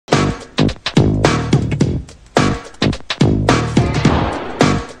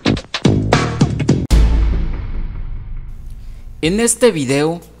En este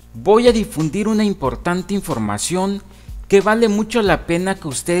video voy a difundir una importante información que vale mucho la pena que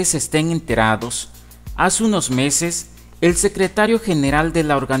ustedes estén enterados. Hace unos meses, el secretario general de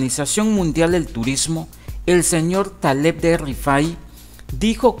la Organización Mundial del Turismo, el señor Taleb de Rifai,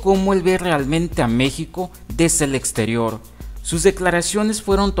 dijo cómo él ve realmente a México desde el exterior. Sus declaraciones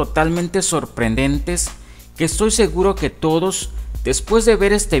fueron totalmente sorprendentes, que estoy seguro que todos, después de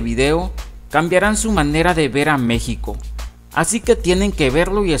ver este video, cambiarán su manera de ver a México. Así que tienen que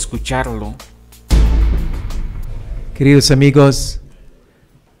verlo y escucharlo. Queridos amigos,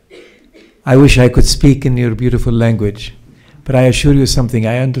 I wish I could speak in your beautiful language, but I assure you something,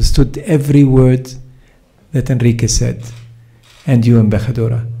 I understood every word that Enrique said, and you,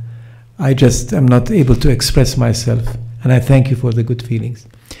 Embajadora. I just am not able to express myself, and I thank you for the good feelings.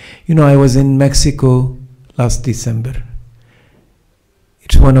 You know, I was in Mexico last December.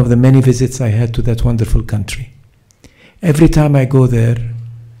 It's one of the many visits I had to that wonderful country. Every time I go there,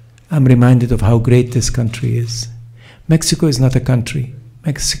 I'm reminded of how great this country is. Mexico is not a country.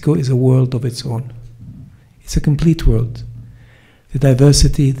 Mexico is a world of its own. It's a complete world. The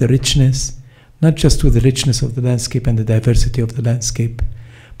diversity, the richness, not just with the richness of the landscape and the diversity of the landscape,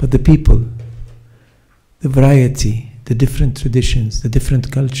 but the people, the variety, the different traditions, the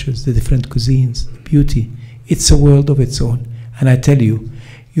different cultures, the different cuisines, the beauty. It's a world of its own. And I tell you,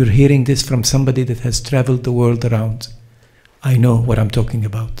 you're hearing this from somebody that has traveled the world around. I know what I'm talking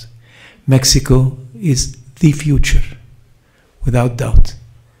about. Mexico is the future, without doubt.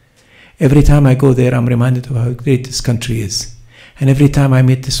 Every time I go there, I'm reminded of how great this country is. And every time I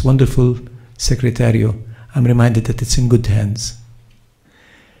meet this wonderful Secretario, I'm reminded that it's in good hands.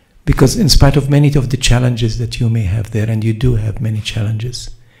 Because in spite of many of the challenges that you may have there, and you do have many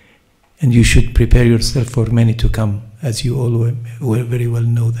challenges, and you should prepare yourself for many to come, as you all very well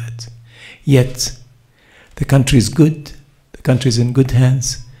know that. Yet, the country is good, the country is in good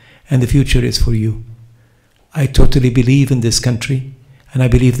hands, and the future is for you. I totally believe in this country, and I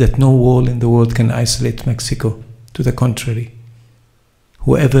believe that no wall in the world can isolate Mexico. To the contrary,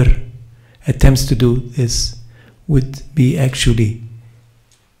 whoever attempts to do this would be actually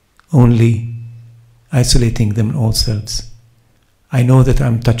only isolating themselves. I know that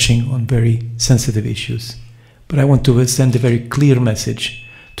I'm touching on very sensitive issues, but I want to send a very clear message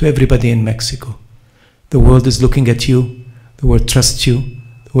to everybody in Mexico. The world is looking at you, the world trusts you,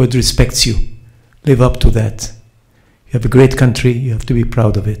 the world respects you. Live up to that. You have a great country, you have to be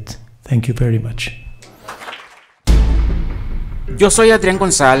proud of it. Thank you very much. Yo soy Adrián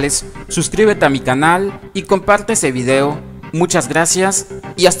González, suscríbete a mi canal y comparte ese video. Muchas gracias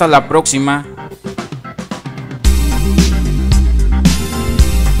y hasta la próxima.